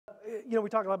we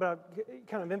talk a lot about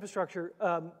kind of infrastructure,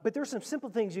 but there's some simple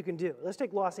things you can do. Let's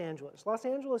take Los Angeles. Los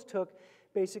Angeles took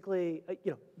basically,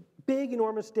 big,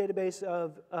 enormous database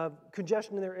of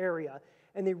congestion in their area,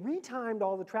 and they retimed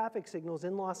all the traffic signals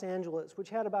in Los Angeles, which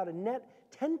had about a net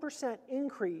 10%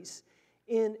 increase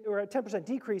or a 10%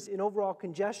 decrease in overall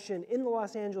congestion in the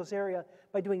Los Angeles area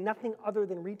by doing nothing other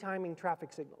than retiming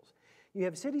traffic signals. You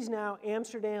have cities now,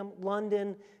 Amsterdam,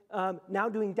 London, now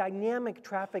doing dynamic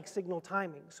traffic signal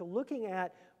timing. So looking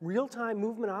at real-time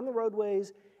movement on the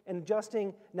roadways and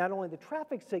adjusting not only the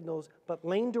traffic signals, but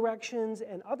lane directions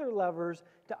and other levers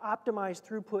to optimize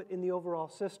throughput in the overall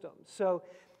system. So,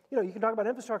 you can talk about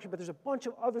infrastructure, but there's a bunch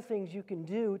of other things you can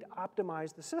do to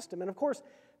optimize the system. And of course,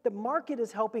 the market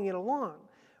is helping it along,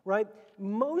 right?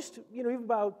 Most, you have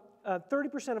about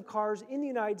 30% of cars in the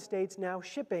United States now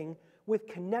shipping with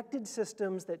connected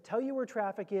systems that tell you where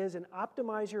traffic is and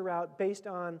optimize your route based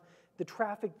on the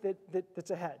traffic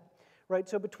that's ahead, right?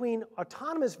 So between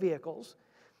autonomous vehicles,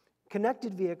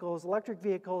 connected vehicles, electric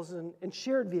vehicles, and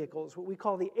shared vehicles, what we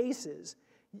call the ACEs,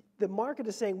 the market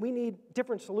is saying we need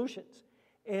different solutions.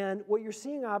 And what you're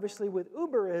seeing, obviously, with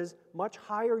Uber is much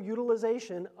higher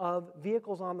utilization of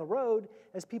vehicles on the road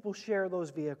as people share those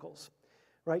vehicles,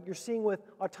 right? You're seeing with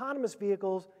autonomous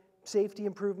vehicles safety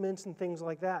improvements and things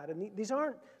like that. And these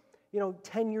aren't,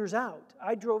 10 years out.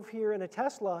 I drove here in a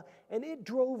Tesla, and it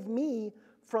drove me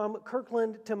from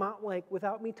Kirkland to Montlake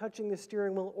without me touching the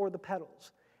steering wheel or the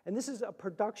pedals. And this is a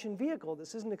production vehicle.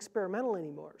 This isn't experimental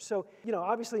anymore. So,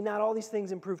 obviously not all these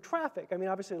things improve traffic. I mean,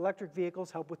 obviously electric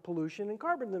vehicles help with pollution and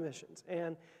carbon emissions,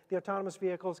 and the autonomous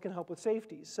vehicles can help with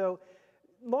safety. So,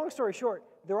 long story short,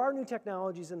 there are new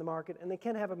technologies in the market, and they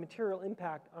can have a material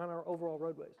impact on our overall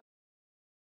roadways.